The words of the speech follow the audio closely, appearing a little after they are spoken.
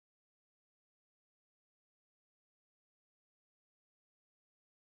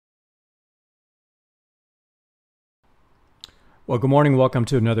Well, good morning. Welcome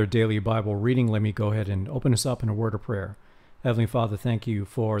to another daily Bible reading. Let me go ahead and open us up in a word of prayer. Heavenly Father, thank you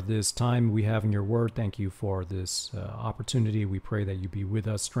for this time we have in your word. Thank you for this opportunity. We pray that you be with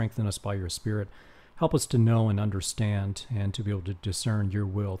us, strengthen us by your Spirit. Help us to know and understand and to be able to discern your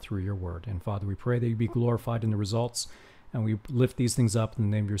will through your word. And Father, we pray that you be glorified in the results. And we lift these things up in the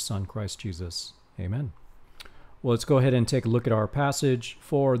name of your Son, Christ Jesus. Amen. Well, let's go ahead and take a look at our passage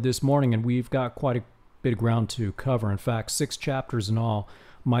for this morning. And we've got quite a bit of ground to cover. In fact, 6 chapters in all.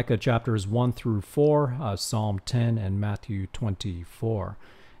 Micah chapters 1 through 4, Psalm 10, and Matthew 24.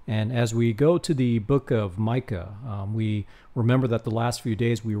 And as we go to the book of Micah, we remember that the last few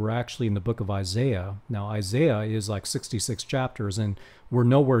days we were actually in the book of Isaiah. Now, Isaiah is like 66 chapters, and we're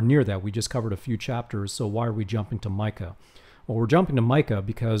nowhere near that. We just covered a few chapters, so why are we jumping to Micah? Well, we're jumping to Micah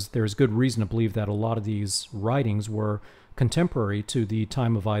because there's good reason to believe that a lot of these writings were contemporary to the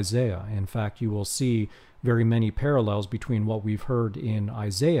time of Isaiah. In fact, you will see very many parallels between what we've heard in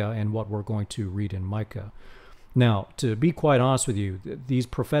Isaiah and what we're going to read in Micah. Now, to be quite honest with you, these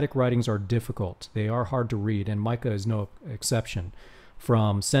prophetic writings are difficult. They are hard to read, and Micah is no exception.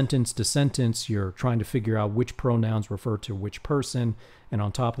 From sentence to sentence, you're trying to figure out which pronouns refer to which person, and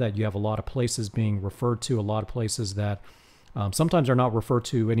on top of that, you have a lot of places being referred to, a lot of places that sometimes are not referred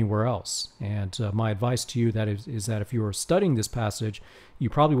to anywhere else. And my advice to you is that if you are studying this passage, you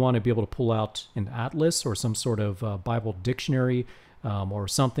probably want to be able to pull out an atlas or some sort of Bible dictionary or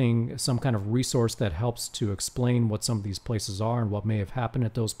some kind of resource that helps to explain what some of these places are and what may have happened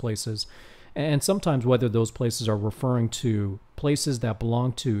at those places. And sometimes whether those places are referring to places that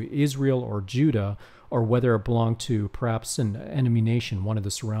belong to Israel or Judah, or whether it belonged to perhaps an enemy nation, one of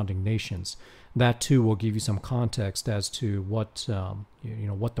the surrounding nations. That too will give you some context as to what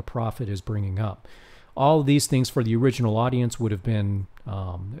what the prophet is bringing up. All of these things for the original audience would have been,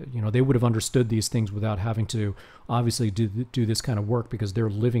 they would have understood these things without having to obviously do this kind of work because they're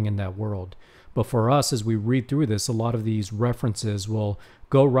living in that world. But for us, as we read through this, a lot of these references will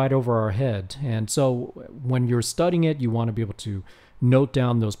go right over our head. And so when you're studying it, you want to be able to note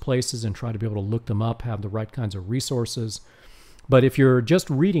down those places and try to be able to look them up, have the right kinds of resources. But if you're just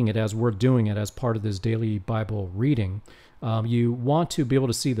reading it as we're doing it as part of this daily Bible reading, you want to be able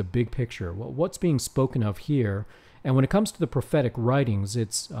to see the big picture. What's being spoken of here? And when it comes to the prophetic writings,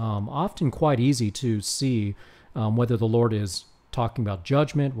 it's often quite easy to see whether the Lord is talking about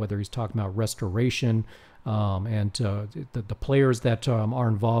judgment, whether he's talking about restoration, and the players that are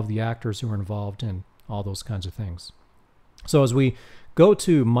involved, the actors who are involved, and all those kinds of things. So as we go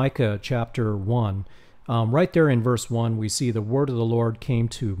to Micah chapter 1, right there in verse 1, we see the word of the Lord came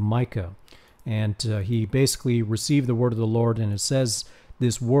to Micah. And he basically received the word of the Lord, and it says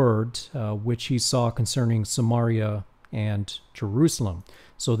this word, which he saw concerning Samaria and Jerusalem.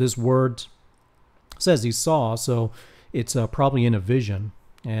 So this word says he saw, so it's probably in a vision.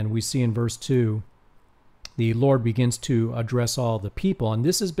 And we see in verse 2, the Lord begins to address all the people. And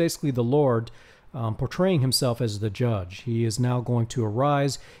this is basically the Lord portraying himself as the judge. He is now going to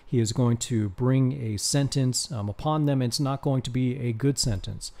arise. He is going to bring a sentence upon them. It's not going to be a good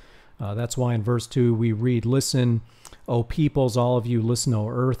sentence. That's why in verse 2 we read, "Listen, O peoples, all of you, listen, O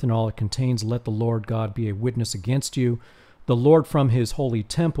earth, and all it contains. Let the Lord God be a witness against you. The Lord from his holy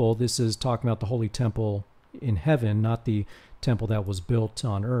temple," this is talking about the holy temple in heaven, not the temple that was built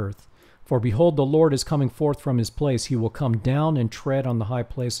on earth. "For behold, the Lord is coming forth from his place. He will come down and tread on the high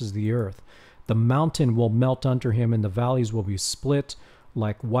places of the earth. The mountain will melt under him, and the valleys will be split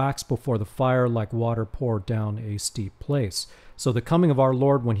like wax before the fire, like water poured down a steep place." So the coming of our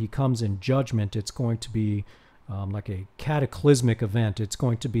Lord, when he comes in judgment, it's going to be like a cataclysmic event. It's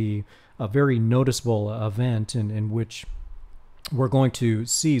going to be a very noticeable event in which we're going to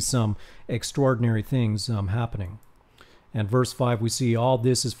see some extraordinary things happening. And verse 5, we see all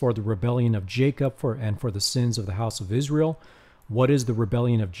this is for the rebellion of Jacob and for the sins of the house of Israel. What is the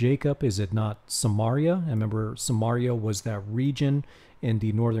rebellion of Jacob? Is it not Samaria? And remember, Samaria was that region in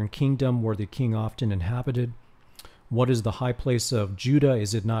the northern kingdom where the king often inhabited. What is the high place of Judah?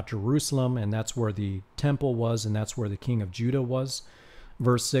 Is it not Jerusalem? And that's where the temple was, and that's where the king of Judah was.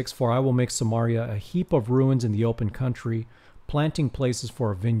 Verse 6, "For I will make Samaria a heap of ruins in the open country, planting places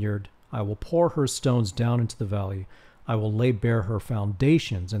for a vineyard. I will pour her stones down into the valley. I will lay bare her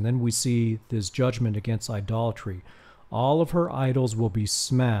foundations." And then we see this judgment against idolatry. "All of her idols will be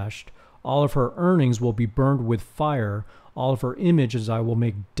smashed. All of her earnings will be burned with fire. All of her images I will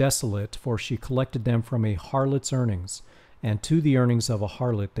make desolate, for she collected them from a harlot's earnings, and to the earnings of a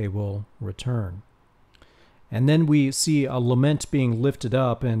harlot they will return." And then we see a lament being lifted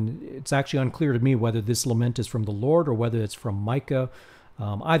up, and it's actually unclear to me whether this lament is from the Lord or whether it's from Micah.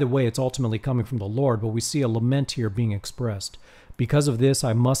 Either way, it's ultimately coming from the Lord, but we see a lament here being expressed. Because of this,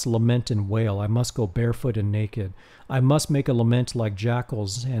 I must lament and wail. I must go barefoot and naked. I must make a lament like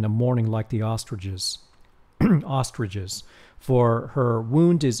jackals and a mourning like the ostriches. Ostriches. For her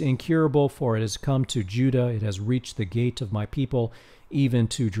wound is incurable, for it has come to Judah. It has reached the gate of my people, even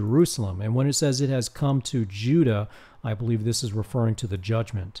to Jerusalem. And when it says it has come to Judah, I believe this is referring to the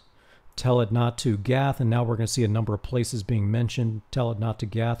judgment. Tell it not to Gath, and now we're going to see a number of places being mentioned. Tell it not to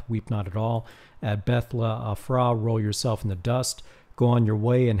Gath, weep not at all. At Bethla Ephra, roll yourself in the dust. Go on your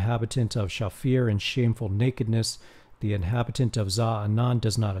way, inhabitant of Shaphir, in shameful nakedness. The inhabitant of Za'anan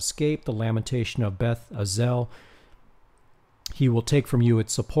does not escape. The lamentation of Beth Azel, he will take from you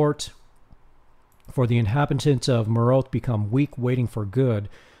its support. For the inhabitant of Meroth become weak, waiting for good,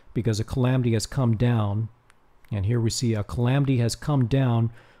 because a calamity has come down. And here we see a calamity has come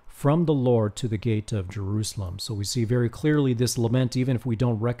down from the Lord to the gate of Jerusalem. So we see very clearly this lament, even if we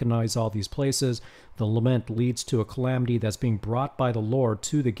don't recognize all these places, the lament leads to a calamity that's being brought by the Lord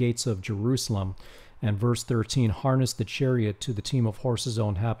to the gates of Jerusalem. And verse 13, harness the chariot to the team of horses, O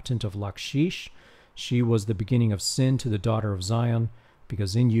inhabitant of Lachish. She was the beginning of sin to the daughter of Zion,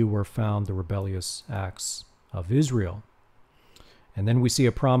 because in you were found the rebellious acts of Israel. And then we see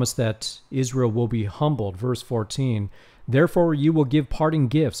a promise that Israel will be humbled. Verse 14, therefore you will give parting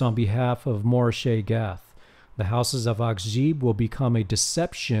gifts on behalf of Moresheh Gath. The houses of Achzib will become a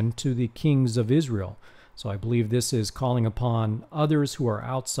deception to the kings of Israel. So I believe this is calling upon others who are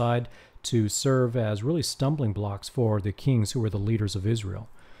outside to serve as really stumbling blocks for the kings who are the leaders of Israel.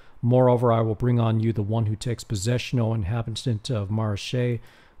 Moreover, I will bring on you the one who takes possession, O inhabitant of Maresheh.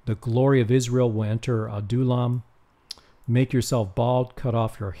 The glory of Israel will enter Adullam. Make yourself bald, cut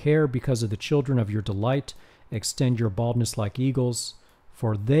off your hair because of the children of your delight. Extend your baldness like eagles,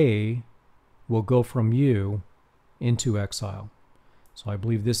 for they will go from you into exile. So I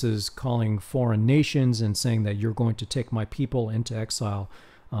believe this is calling foreign nations and saying that you're going to take my people into exile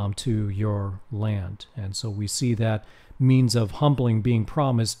to your land. And so we see that means of humbling being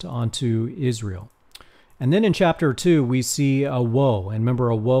promised onto Israel. And then in chapter 2, we see a woe. And remember,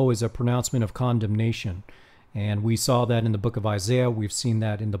 a woe is a pronouncement of condemnation. And we saw that in the book of Isaiah. We've seen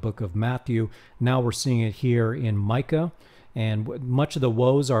that in the book of Matthew. Now we're seeing it here in Micah. And much of the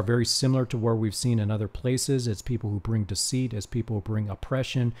woes are very similar to where we've seen in other places. It's people who bring deceit. It's people who bring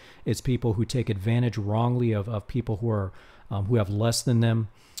oppression. It's people who take advantage wrongly of people who are who have less than them.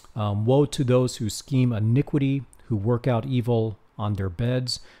 Woe to those who scheme iniquity, who work out evil on their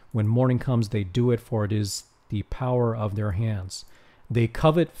beds. When morning comes, they do it, for it is the power of their hands. They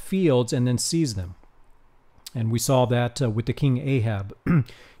covet fields and then seize them. And we saw that with the king Ahab.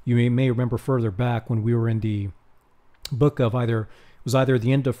 You may remember further back when we were in the book of either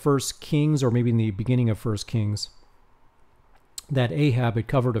the end of First Kings or maybe in the beginning of First Kings, that Ahab had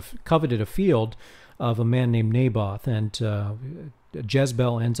coveted a field of a man named Naboth, and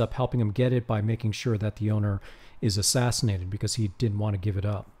Jezebel ends up helping him get it by making sure that the owner is assassinated because he didn't want to give it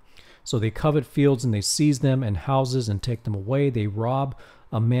up. So they covet fields and they seize them and houses and take them away. They rob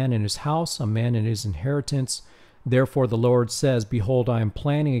a man in his house, a man in his inheritance. Therefore the Lord says, behold, I am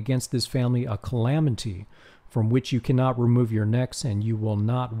planning against this family a calamity from which you cannot remove your necks, and you will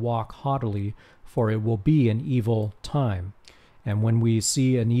not walk haughtily, for it will be an evil time. And when we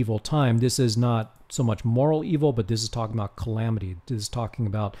see an evil time, this is not so much moral evil, but this is talking about calamity. This is talking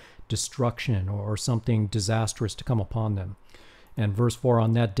about destruction or something disastrous to come upon them. And verse 4,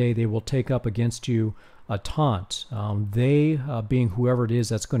 on that day they will take up against you a taunt. They, being whoever it is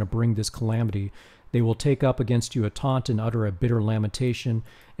that's going to bring this calamity, they will take up against you a taunt and utter a bitter lamentation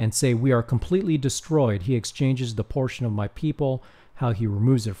and say, we are completely destroyed. He exchanges the portion of my people, how he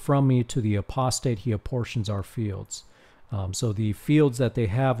removes it from me. To the apostate he apportions our fields. So the fields that they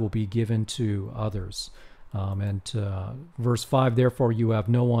have will be given to others. Verse 5, therefore you have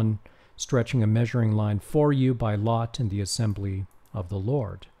no one stretching a measuring line for you by lot in the assembly of the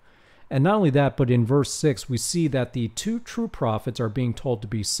Lord. And not only that, but in verse 6, we see that the two true prophets are being told to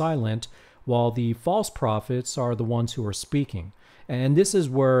be silent, while the false prophets are the ones who are speaking. And this is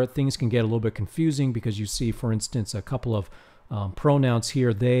where things can get a little bit confusing, because you see, for instance, a couple of pronouns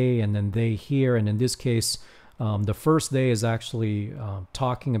here, they, and then they here. And in this case, the first they is actually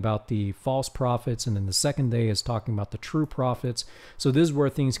talking about the false prophets, and then the second they is talking about the true prophets. So this is where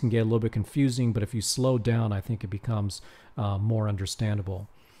things can get a little bit confusing, but if you slow down, I think it becomes more understandable.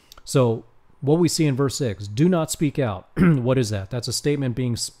 So what we see in verse 6, do not speak out. What is that? That's a statement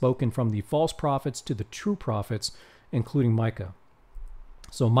being spoken from the false prophets to the true prophets, including Micah.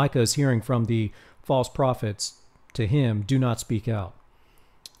 So Micah is hearing from the false prophets to him, do not speak out.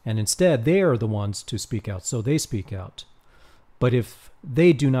 And instead, they are the ones to speak out, so they speak out. But if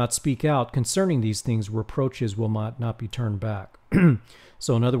they do not speak out concerning these things, reproaches will not be turned back.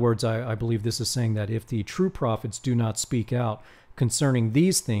 So in other words, I believe this is saying that if the true prophets do not speak out concerning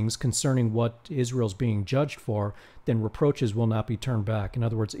these things, concerning what Israel's being judged for, then reproaches will not be turned back. In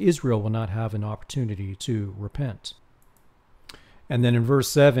other words, Israel will not have an opportunity to repent. And then in verse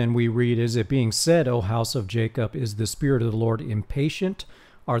 7, we read, "Is it being said, O house of Jacob, is the Spirit of the Lord impatient?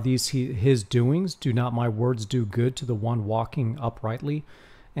 Are these his doings? Do not my words do good to the one walking uprightly?"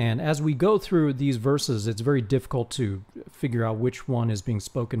 And as we go through these verses, it's very difficult to figure out which one is being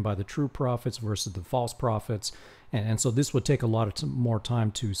spoken by the true prophets versus the false prophets. And so this would take a lot of more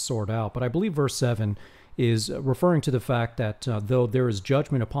time to sort out. But I believe verse 7 is referring to the fact that though there is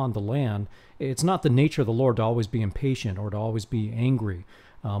judgment upon the land, it's not the nature of the Lord to always be impatient or to always be angry.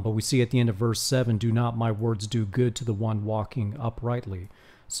 But we see at the end of verse 7, "Do not my words do good to the one walking uprightly?"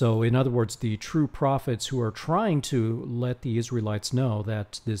 So in other words, the true prophets who are trying to let the Israelites know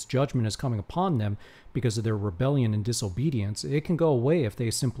that this judgment is coming upon them because of their rebellion and disobedience, it can go away if they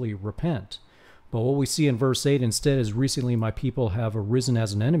simply repent. But what we see in verse 8 instead is, "Recently my people have arisen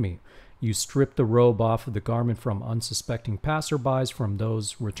as an enemy. You strip the robe off of the garment from unsuspecting passerbys, from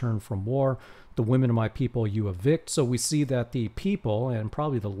those returned from war. The women of my people you evict." So we see that the people, and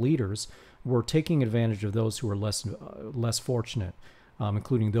probably the leaders, were taking advantage of those who were less fortunate.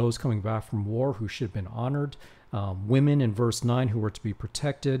 Including those coming back from war who should have been honored. Women in verse 9 who were to be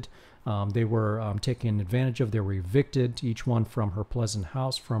protected. They were taken advantage of. They were evicted, each one from her pleasant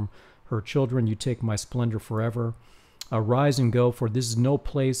house, from her children. "You take my splendor forever. Arise and go, for this is no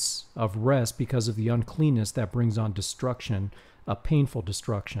place of rest because of the uncleanness that brings on destruction, a painful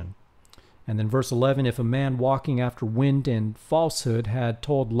destruction." And then verse 11, "If a man walking after wind and falsehood had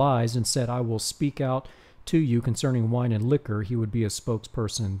told lies and said, 'I will speak out to you concerning wine and liquor,' he would be a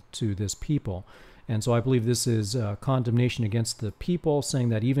spokesperson to this people." And so I believe this is condemnation against the people, saying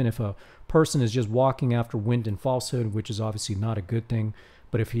that even if a person is just walking after wind and falsehood, which is obviously not a good thing,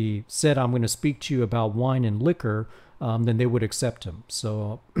 but if he said, "I'm going to speak to you about wine and liquor," then they would accept him.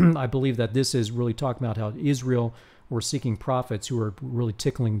 So I believe that this is really talking about how Israel were seeking prophets who were really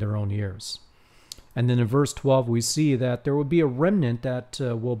tickling their own ears. And then in verse 12, we see that there will be a remnant that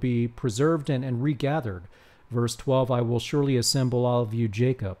will be preserved and regathered. Verse 12, "I will surely assemble all of you,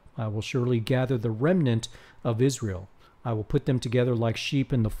 Jacob. I will surely gather the remnant of Israel. I will put them together like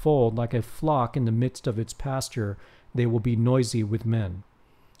sheep in the fold, like a flock in the midst of its pasture. They will be noisy with men.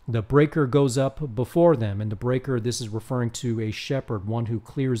 The breaker goes up before them." And the breaker, this is referring to a shepherd, one who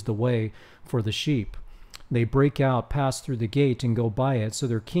clears the way for the sheep. "They break out, pass through the gate, and go by it. So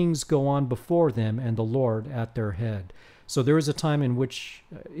their kings go on before them, and the Lord at their head." So there is a time in which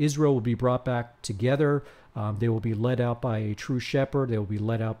Israel will be brought back together. They will be led out by a true shepherd. They will be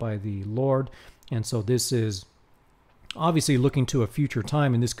led out by the Lord. And so this is obviously looking to a future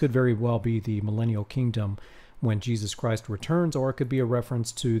time, and this could very well be the millennial kingdom when Jesus Christ returns, or it could be a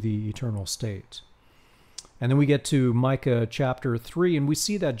reference to the eternal state. And then we get to Micah chapter 3, and we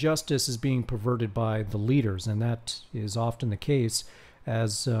see that justice is being perverted by the leaders, and that is often the case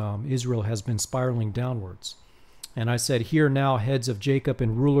as Israel has been spiraling downwards. "And I said, Hear now, heads of Jacob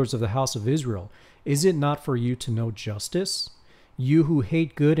and rulers of the house of Israel, is it not for you to know justice? You who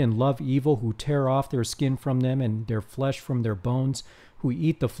hate good and love evil, who tear off their skin from them and their flesh from their bones, who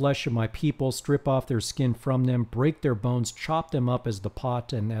eat the flesh of my people, strip off their skin from them, break their bones, chop them up as the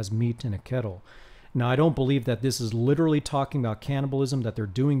pot and as meat in a kettle." Now, I don't believe that this is literally talking about cannibalism, that they're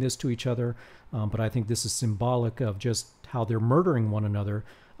doing this to each other, but I think this is symbolic of just how they're murdering one another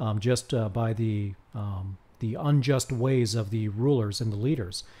by the unjust ways of the rulers and the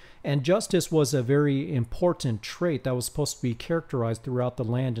leaders. And justice was a very important trait that was supposed to be characterized throughout the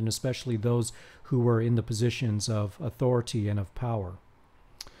land, and especially those who were in the positions of authority and of power.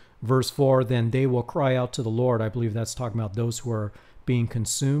 Verse 4, "Then they will cry out to the Lord." I believe that's talking about those who are being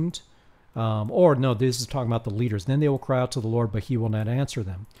consumed. This is talking about the leaders. "Then they will cry out to the Lord, but he will not answer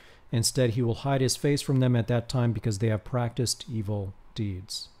them. Instead, he will hide his face from them at that time because they have practiced evil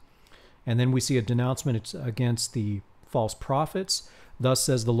deeds." And then we see a denouncement against the false prophets. "Thus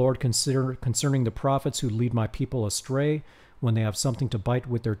says the Lord concerning the prophets who lead my people astray. When they have something to bite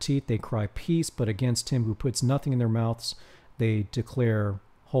with their teeth, they cry peace, but against him who puts nothing in their mouths, they declare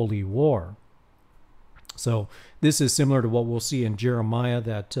holy war." So this is similar to what we'll see in Jeremiah,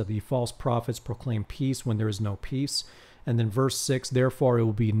 that the false prophets proclaim peace when there is no peace. And then verse 6, "Therefore it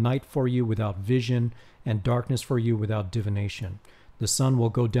will be night for you without vision, and darkness for you without divination. The sun will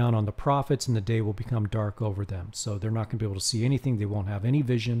go down on the prophets, and the day will become dark over them." So they're not going to be able to see anything. They won't have any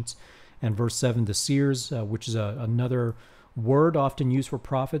visions. And verse 7, "The seers," which is another word often used for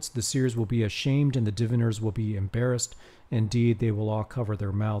prophets. The seers will be ashamed and the diviners will be embarrassed. Indeed, they will all cover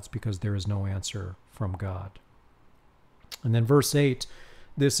their mouths because there is no answer from God. And then verse 8,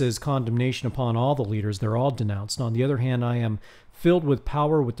 this is condemnation upon all the leaders. They're all denounced. On the other hand, I am filled with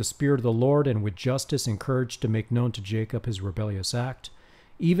power with the Spirit of the Lord and with justice and courage to make known to Jacob his rebellious act,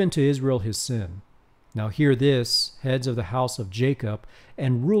 even to Israel his sin. Now hear this, heads of the house of Jacob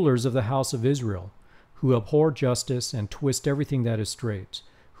and rulers of the house of Israel, who abhor justice and twist everything that is straight,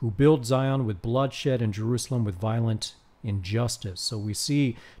 who build Zion with bloodshed and Jerusalem with violent injustice. So we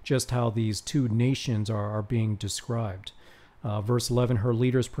see just how these two nations are being described. Verse 11, her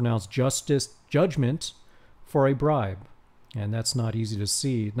leaders pronounce judgment for a bribe. And that's not easy to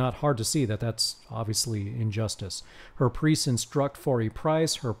see, not hard to see that that's obviously injustice. Her priests instruct for a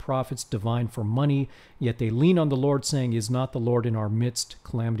price, her prophets divine for money, yet they lean on the Lord, saying, is not the Lord in our midst?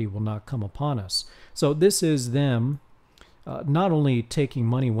 Calamity will not come upon us. So this is them not only taking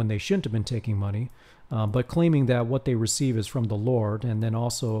money when they shouldn't have been taking money, but claiming that what they receive is from the Lord, and then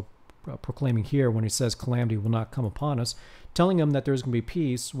also proclaiming here when he says calamity will not come upon us, telling them that there's going to be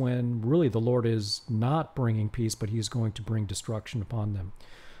peace when really the Lord is not bringing peace, but he is going to bring destruction upon them.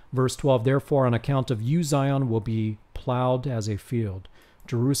 Verse 12, therefore on account of you Zion will be plowed as a field.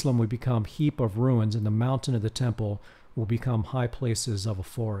 Jerusalem will become heap of ruins, and the mountain of the temple will become high places of a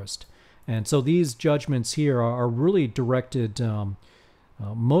forest. And so these judgments here are really directed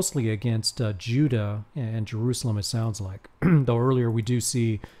mostly against Judah and Jerusalem, it sounds like. Though earlier we do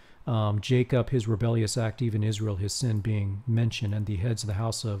see Jacob, his rebellious act, even Israel, his sin being mentioned, and the heads of the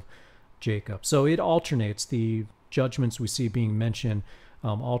house of Jacob. So it alternates. The judgments we see being mentioned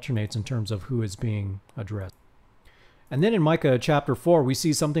alternates in terms of who is being addressed. And then in Micah chapter 4, we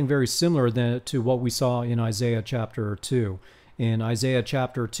see something very similar to what we saw in Isaiah chapter 2. In Isaiah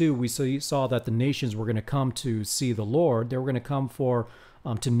chapter 2, we saw that the nations were going to come to see the Lord. They were going to come for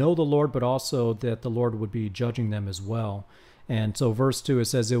to know the Lord, but also that the Lord would be judging them as well. And so verse 2, it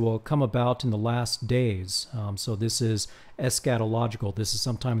says, it will come about in the last days. So this is eschatological. This is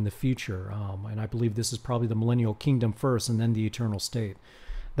sometime in the future. And I believe this is probably the millennial kingdom first and then the eternal state.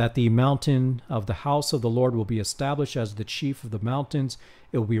 That the mountain of the house of the Lord will be established as the chief of the mountains.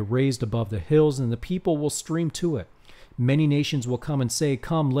 It will be raised above the hills, and the people will stream to it. Many nations will come and say,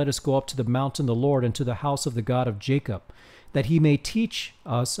 come, let us go up to the mountain of the Lord and to the house of the God of Jacob, that he may teach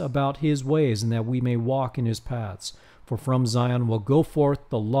us about his ways and that we may walk in his paths. For from Zion will go forth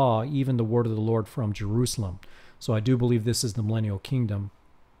the law, even the word of the Lord from Jerusalem. So I do believe this is the millennial kingdom.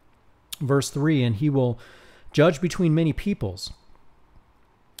 Verse 3, and he will judge between many peoples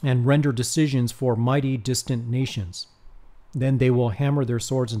and render decisions for mighty distant nations. Then they will hammer their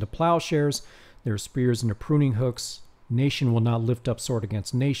swords into plowshares, their spears into pruning hooks. Nation will not lift up sword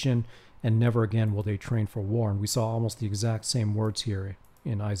against nation, and never again will they train for war. And we saw almost the exact same words here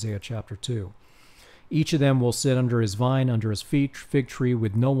in Isaiah chapter 2. Each of them will sit under his vine, under his fig tree,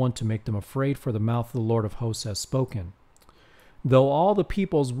 with no one to make them afraid, for the mouth of the Lord of hosts has spoken. Though all the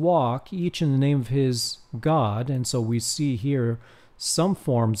peoples walk, each in the name of his God, and so we see here some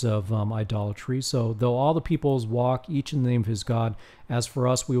forms of idolatry. So though all the peoples walk, each in the name of his God, as for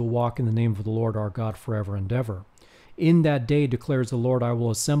us, we will walk in the name of the Lord our God forever and ever. In that day, declares the Lord, I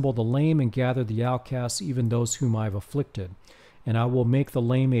will assemble the lame and gather the outcasts, even those whom I have afflicted. And I will make the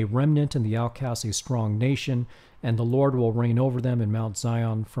lame a remnant and the outcasts a strong nation, and the Lord will reign over them in Mount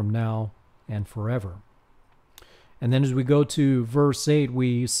Zion from now and forever. And then as we go to verse 8,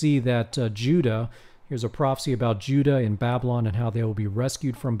 we see that Judah, here's a prophecy about Judah in Babylon and how they will be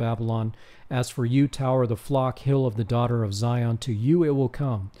rescued from Babylon. As for you, tower of the flock, hill of the daughter of Zion, to you it will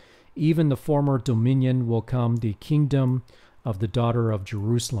come. Even the former dominion will come, the kingdom of the daughter of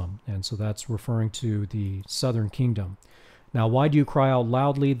Jerusalem. And so that's referring to the southern kingdom. Now, why do you cry out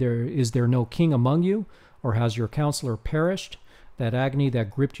loudly? Is there no king among you? Or has your counselor perished? That agony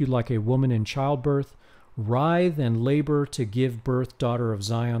that gripped you like a woman in childbirth? Writhe and labor to give birth, daughter of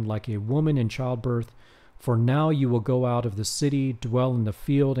Zion, like a woman in childbirth. For now you will go out of the city, dwell in the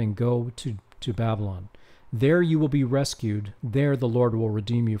field, and go to Babylon. There you will be rescued. There the Lord will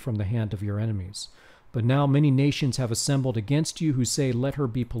redeem you from the hand of your enemies. But now many nations have assembled against you, who say, let her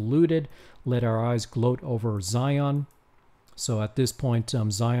be polluted. Let our eyes gloat over Zion. So at this point,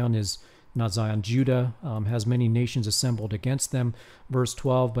 Judah has many nations assembled against them. Verse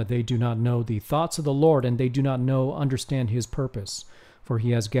 12, but they do not know the thoughts of the Lord, and they do not understand his purpose. For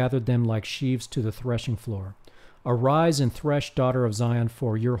he has gathered them like sheaves to the threshing floor. Arise and thresh, daughter of Zion,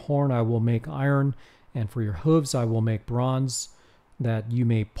 for your horn I will make iron, and for your hooves I will make bronze, that you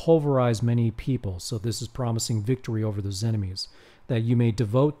may pulverize many people. So this is promising victory over those enemies. That you may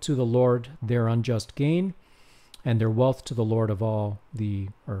devote to the Lord their unjust gain. and their wealth to the Lord of all the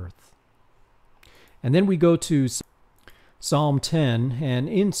earth. And then we go to Psalm 10, and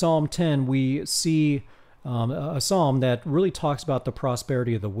in Psalm 10 we see a psalm that really talks about the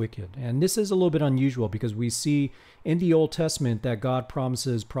prosperity of the wicked. And this is a little bit unusual because we see in the Old Testament that God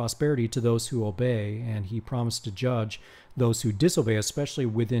promises prosperity to those who obey, and he promised to judge those who disobey, especially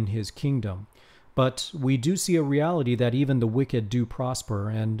within his kingdom. But we do see a reality that even the wicked do prosper,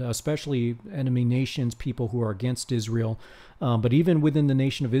 and especially enemy nations, people who are against Israel. But even within the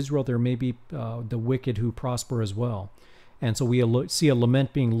nation of Israel, there may be the wicked who prosper as well. And so we see a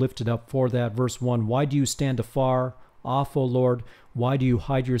lament being lifted up for that. Verse 1, why do you stand afar off, O Lord? Why do you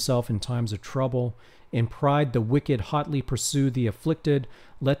hide yourself in times of trouble? In pride the wicked hotly pursue the afflicted.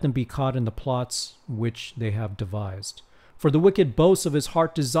 Let them be caught in the plots which they have devised. For the wicked boasts of his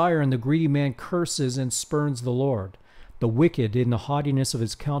heart desire, and the greedy man curses and spurns the Lord. The wicked in the haughtiness of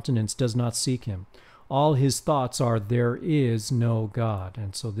his countenance does not seek him. All his thoughts are, there is no God.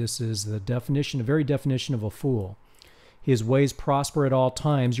 And so this is the definition, the very definition of a fool. His ways prosper at all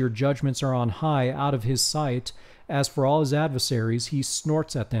times. Your judgments are on high, out of his sight. As for all his adversaries, he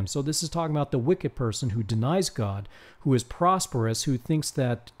snorts at them. So this is talking about the wicked person who denies God, who is prosperous, who thinks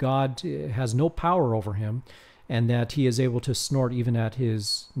that God has no power over him, and that he is able to snort even at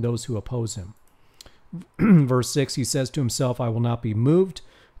those who oppose him. Verse 6, he says to himself, I will not be moved.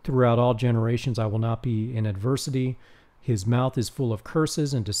 Throughout all generations, I will not be in adversity. His mouth is full of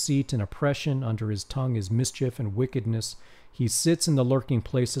curses and deceit and oppression. Under his tongue is mischief and wickedness. He sits in the lurking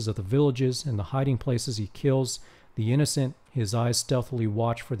places of the villages. In the hiding places he kills the innocent. His eyes stealthily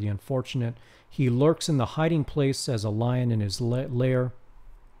watch for the unfortunate. He lurks in the hiding place as a lion in his lair.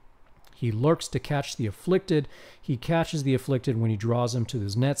 He lurks to catch the afflicted. He catches the afflicted when he draws them to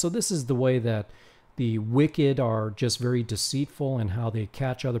his net. So this is the way that the wicked are just very deceitful and how they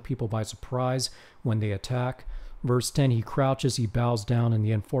catch other people by surprise when they attack. Verse 10, he crouches, he bows down, and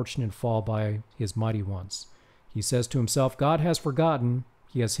the unfortunate fall by his mighty ones. He says to himself, God has forgotten,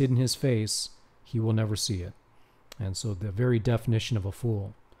 he has hidden his face, he will never see it. And so the very definition of a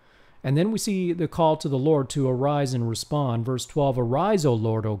fool. And then we see the call to the Lord to arise and respond. Verse 12, arise, O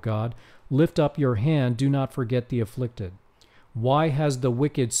Lord, O God, lift up your hand, do not forget the afflicted. Why has the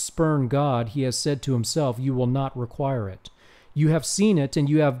wicked spurned God? He has said to himself, you will not require it. You have seen it, and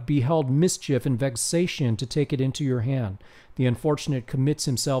you have beheld mischief and vexation to take it into your hand. The unfortunate commits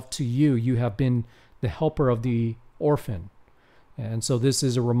himself to you. You have been the helper of the orphan. And so this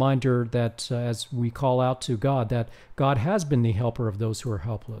is a reminder that as we call out to God, that God has been the helper of those who are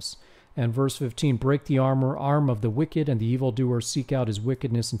helpless. And verse 15, break the arm of the wicked, and the evildoer seek out his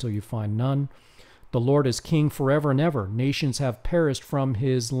wickedness until you find none. The Lord is king forever and ever. Nations have perished from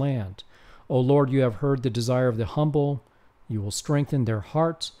his land. O Lord, you have heard the desire of the humble. You will strengthen their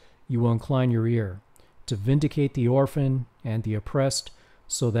heart. You will incline your ear to vindicate the orphan and the oppressed,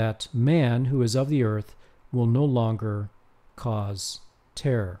 so that man who is of the earth will no longer cause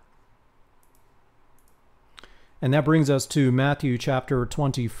terror. And that brings us to Matthew chapter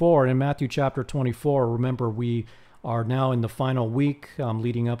 24. And in Matthew chapter 24, remember, we are now in the final week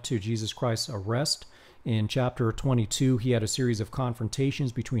leading up to Jesus Christ's arrest. In chapter 22, he had a series of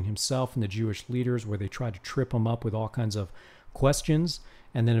confrontations between himself and the Jewish leaders where they tried to trip him up with all kinds of questions.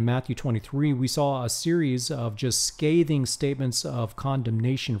 And then in Matthew 23, we saw a series of just scathing statements of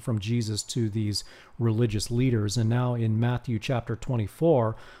condemnation from Jesus to these religious leaders. And now in Matthew chapter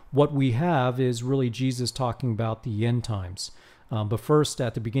 24, what we have is really Jesus talking about the end times. But first,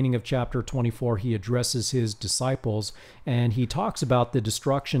 at the beginning of chapter 24, he addresses his disciples, and he talks about the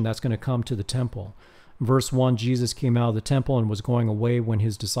destruction that's going to come to the temple. Verse 1, Jesus came out of the temple and was going away when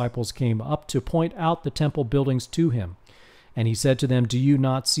his disciples came up to point out the temple buildings to him. And he said to them, do you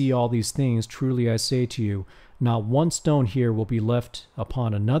not see all these things? Truly I say to you, not one stone here will be left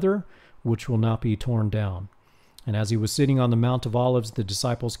upon another, which will not be torn down. And as he was sitting on the Mount of Olives, the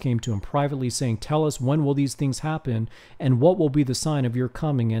disciples came to him privately, saying, tell us, when will these things happen, and what will be the sign of your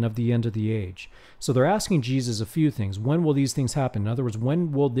coming and of the end of the age? So they're asking Jesus a few things. When will these things happen? In other words,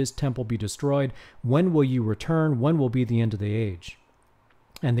 when will this temple be destroyed? When will you return? When will be the end of the age?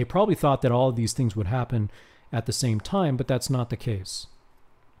 And they probably thought that all of these things would happen at the same time, but that's not the case.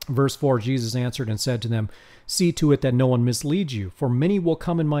 Verse 4, Jesus answered and said to them, see to it that no one misleads you, for many will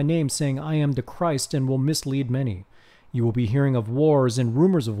come in my name, saying, I am the Christ, and will mislead many. You will be hearing of wars and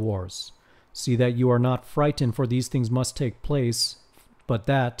rumors of wars. See that you are not frightened, for these things must take place, but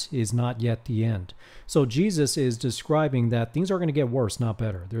that is not yet the end. So Jesus is describing that things are going to get worse, not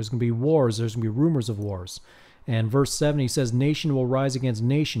better. There's going to be wars, there's going to be rumors of wars. And verse 7, he says, nation will rise against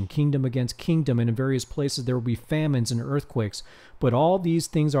nation, kingdom against kingdom, and in various places there will be famines and earthquakes. But all these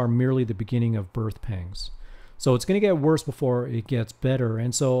things are merely the beginning of birth pangs. So it's going to get worse before it gets better.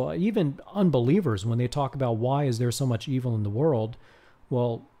 And so even unbelievers, when they talk about why is there so much evil in the world,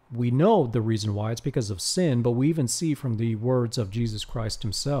 well, we know the reason why. It's because of sin, but we even see from the words of Jesus Christ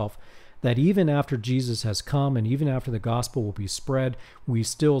himself that even after Jesus has come and even after the gospel will be spread, we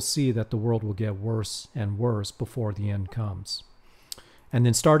still see that the world will get worse and worse before the end comes. And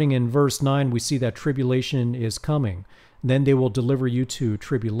then starting in verse 9, we see that tribulation is coming. Then they will deliver you to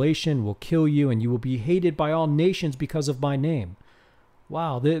tribulation, will kill you, and you will be hated by all nations because of my name.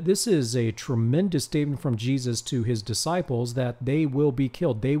 Wow, this is a tremendous statement from Jesus to his disciples that they will be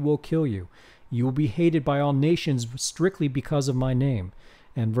killed. They will kill you. You will be hated by all nations strictly because of my name.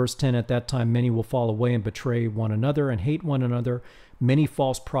 And verse 10, at that time many will fall away and betray one another and hate one another. Many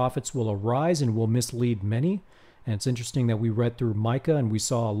false prophets will arise and will mislead many. And it's interesting that we read through Micah and we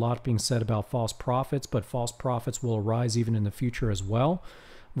saw a lot being said about false prophets, but false prophets will arise even in the future as well.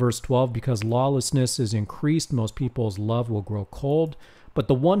 Verse 12, because lawlessness is increased, most people's love will grow cold, but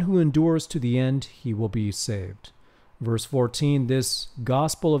the one who endures to the end, he will be saved. Verse 14, this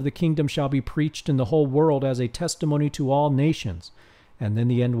gospel of the kingdom shall be preached in the whole world as a testimony to all nations, and then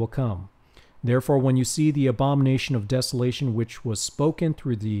the end will come. Therefore, when you see the abomination of desolation which was spoken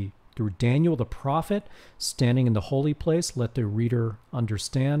through Daniel the prophet standing in the holy place, let the reader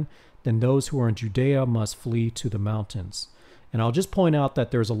understand. Then those who are in Judea must flee to the mountains. And I'll just point out that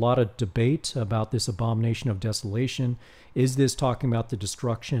there's a lot of debate about this abomination of desolation. Is this talking about the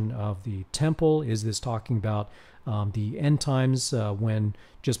destruction of the temple? Is this talking about the end times when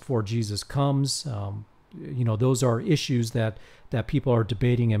just before Jesus comes? Those are issues that people are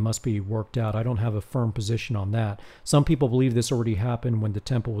debating and must be worked out. I don't have a firm position on that. Some people believe this already happened when the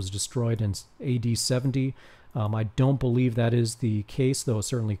temple was destroyed in AD 70. I don't believe that is the case, though it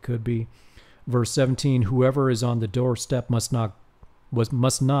certainly could be. Verse 17, whoever is on the doorstep must not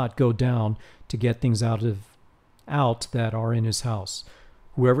go down to get things out that are in his house.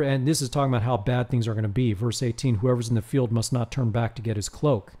 Whoever, and this is talking about how bad things are going to be. Verse 18, whoever's in the field must not turn back to get his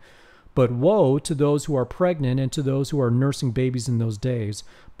cloak. But woe to those who are pregnant and to those who are nursing babies in those days.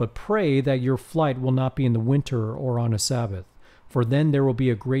 But pray that your flight will not be in the winter or on a Sabbath. For then there will be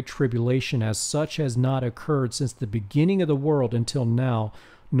a great tribulation, as such has not occurred since the beginning of the world until now,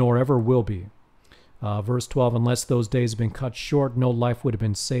 nor ever will be. Verse 12, unless those days have been cut short, no life would have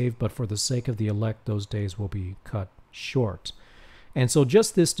been saved, but for the sake of the elect, those days will be cut short. And so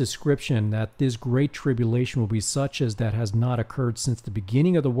just this description that this great tribulation will be such as that has not occurred since the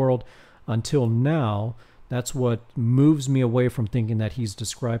beginning of the world until now, that's what moves me away from thinking that he's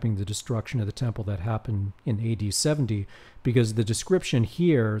describing the destruction of the temple that happened in AD 70, because the description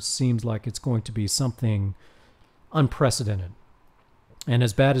here seems like it's going to be something unprecedented. And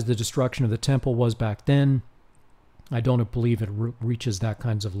as bad as the destruction of the temple was back then, I don't believe it reaches that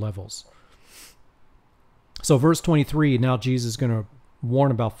kinds of levels. So verse 23, now Jesus is going to warn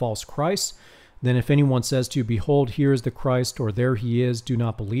about false Christs. Then if anyone says to you, behold, here is the Christ, or there he is, do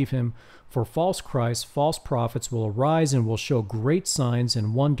not believe him. For false Christs, false prophets will arise and will show great signs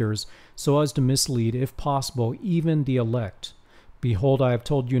and wonders, so as to mislead, if possible, even the elect. Behold, I have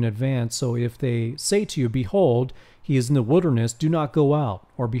told you in advance, so if they say to you, behold, he is in the wilderness, do not go out.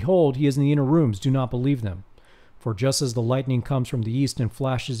 Or behold, he is in the inner rooms, do not believe them. For just as the lightning comes from the east and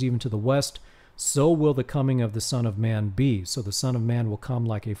flashes even to the west, so will the coming of the Son of Man be. So the Son of Man will come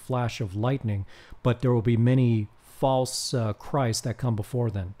like a flash of lightning, but there will be many false Christs that come before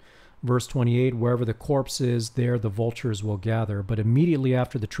them. Verse 28, wherever the corpse is, there the vultures will gather. But immediately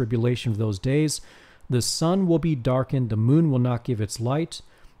after the tribulation of those days, the sun will be darkened, the moon will not give its light,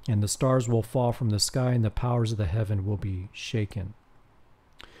 and the stars will fall from the sky, and the powers of the heaven will be shaken.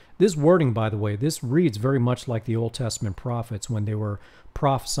 This wording, by the way, this reads very much like the Old Testament prophets when they were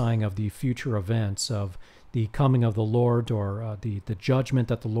prophesying of the future events, of the coming of the Lord, or the judgment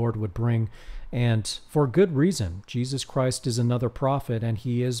that the Lord would bring. And for good reason. Jesus Christ is another prophet, and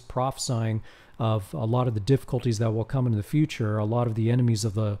he is prophesying of a lot of the difficulties that will come in the future, a lot of the enemies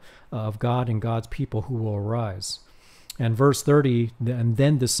of God and God's people who will arise. And verse 30, and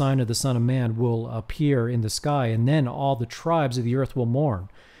then the sign of the Son of Man will appear in the sky, and then all the tribes of the earth will mourn.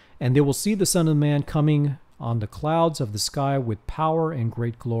 And they will see the Son of Man coming on the clouds of the sky with power and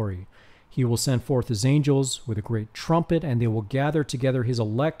great glory. He will send forth his angels with a great trumpet, and they will gather together his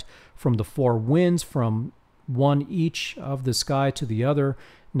elect from the four winds, from one each of the sky to the other.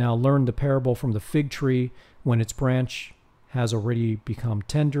 Now learn the parable from the fig tree. When its branch has already become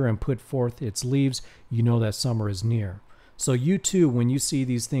tender and put forth its leaves, you know that summer is near. So you too, when you see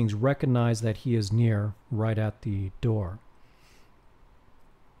these things, recognize that he is near, right at the door.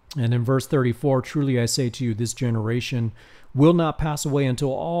 And in verse 34, truly I say to you, this generation will not pass away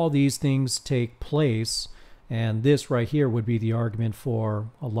until all these things take place. And this right here would be the argument for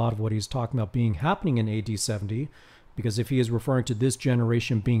a lot of what he's talking about being happening in AD 70, because if he is referring to this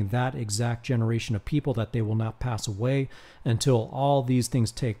generation being that exact generation of people that they will not pass away until all these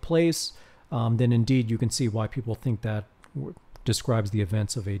things take place, then indeed you can see why people think that describes the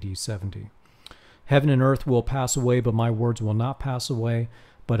events of AD 70. Heaven and earth will pass away, but my words will not pass away.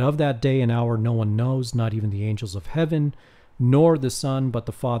 But of that day and hour no one knows, not even the angels of heaven, nor the Son, but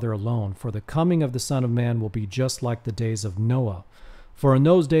the Father alone. For the coming of the Son of Man will be just like the days of Noah. For in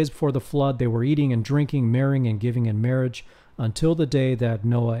those days before the flood they were eating and drinking, marrying and giving in marriage, until the day that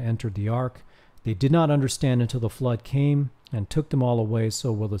Noah entered the ark. They did not understand until the flood came and took them all away.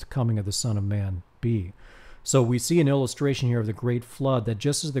 So will the coming of the Son of Man be. So we see an illustration here of the great flood, that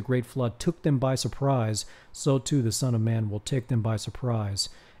just as the great flood took them by surprise, so too the Son of Man will take them by surprise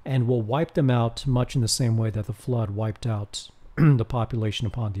and will wipe them out much in the same way that the flood wiped out the population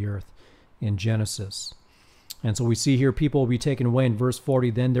upon the earth in Genesis. And so we see here people will be taken away in verse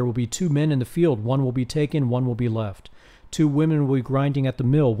 40. Then there will be 2 men in the field. One will be taken, one will be left. 2 women will be grinding at the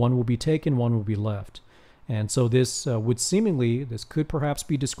mill. One will be taken, one will be left. And so this this could perhaps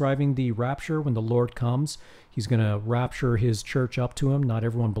be describing the rapture when the Lord comes. He's going to rapture his church up to him. Not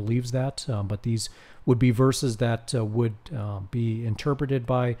everyone believes that, but these would be verses that would be interpreted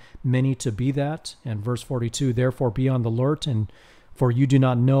by many to be that. And verse 42, therefore be on the alert, and for you do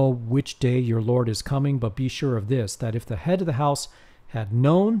not know which day your Lord is coming, but be sure of this, that if the head of the house had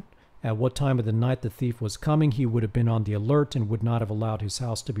known at what time of the night the thief was coming, he would have been on the alert and would not have allowed his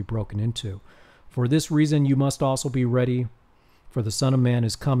house to be broken into. For this reason you must also be ready, for the Son of Man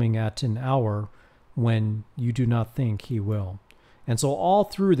is coming at an hour when you do not think he will. And so all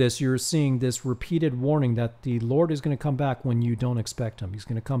through this, you're seeing this repeated warning that the Lord is going to come back when you don't expect him. He's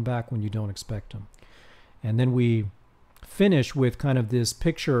going to come back when you don't expect him. And then we finish with kind of this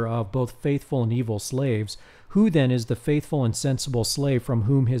picture of both faithful and evil slaves. Who then is the faithful and sensible slave from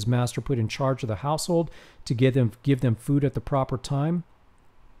whom his master put in charge of the household to give them food at the proper time?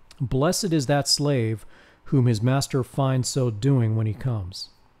 Blessed is that slave whom his master finds so doing when he comes.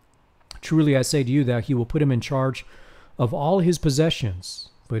 Truly I say to you that he will put him in charge of all his possessions.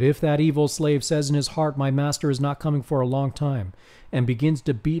 But if that evil slave says in his heart, my master is not coming for a long time, and begins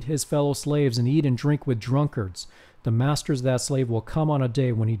to beat his fellow slaves and eat and drink with drunkards, the master of that slave will come on a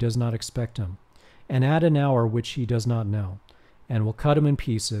day when he does not expect him, and at an hour which he does not know, and will cut him in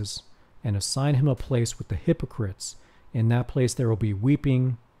pieces, and assign him a place with the hypocrites. In that place there will be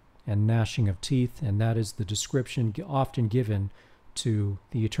weeping and gnashing of teeth, and that is the description often given to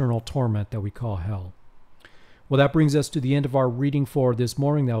the eternal torment that we call hell. Well, that brings us to the end of our reading for this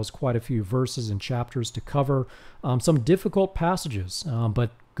morning. That was quite a few verses and chapters to cover. Some difficult passages,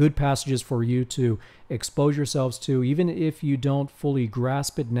 but good passages for you to expose yourselves to, even if you don't fully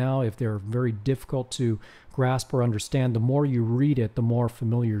grasp it now, if they're very difficult to grasp or understand. The more you read it, the more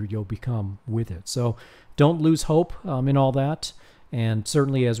familiar you'll become with it. So don't lose hope in all that. And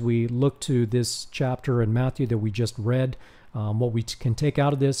certainly as we look to this chapter in Matthew that we just read, what we can take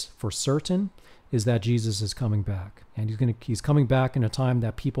out of this for certain is that Jesus is coming back. And he's coming back in a time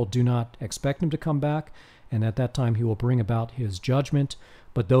that people do not expect him to come back. And at that time, he will bring about his judgment.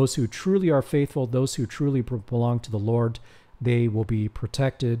 But those who truly are faithful, those who truly belong to the Lord, they will be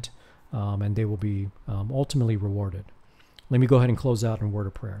protected and they will be ultimately rewarded. Let me go ahead and close out in a word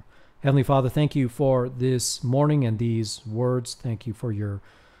of prayer. Heavenly Father, thank you for this morning and these words. Thank you for your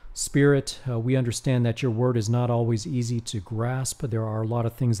Spirit. We understand that your word is not always easy to grasp. There are a lot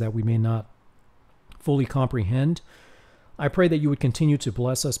of things that we may not fully comprehend. I pray that you would continue to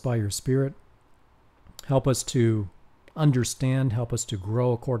bless us by your Spirit. Help us to understand, help us to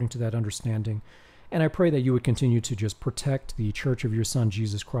grow according to that understanding. And I pray that you would continue to just protect the church of your Son,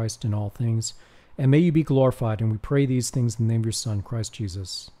 Jesus Christ, in all things. And may you be glorified. And we pray these things in the name of your Son, Christ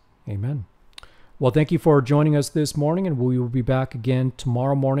Jesus. Amen. Well, thank you for joining us this morning, and we will be back again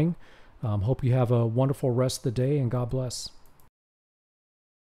tomorrow morning. Hope you have a wonderful rest of the day, and God bless.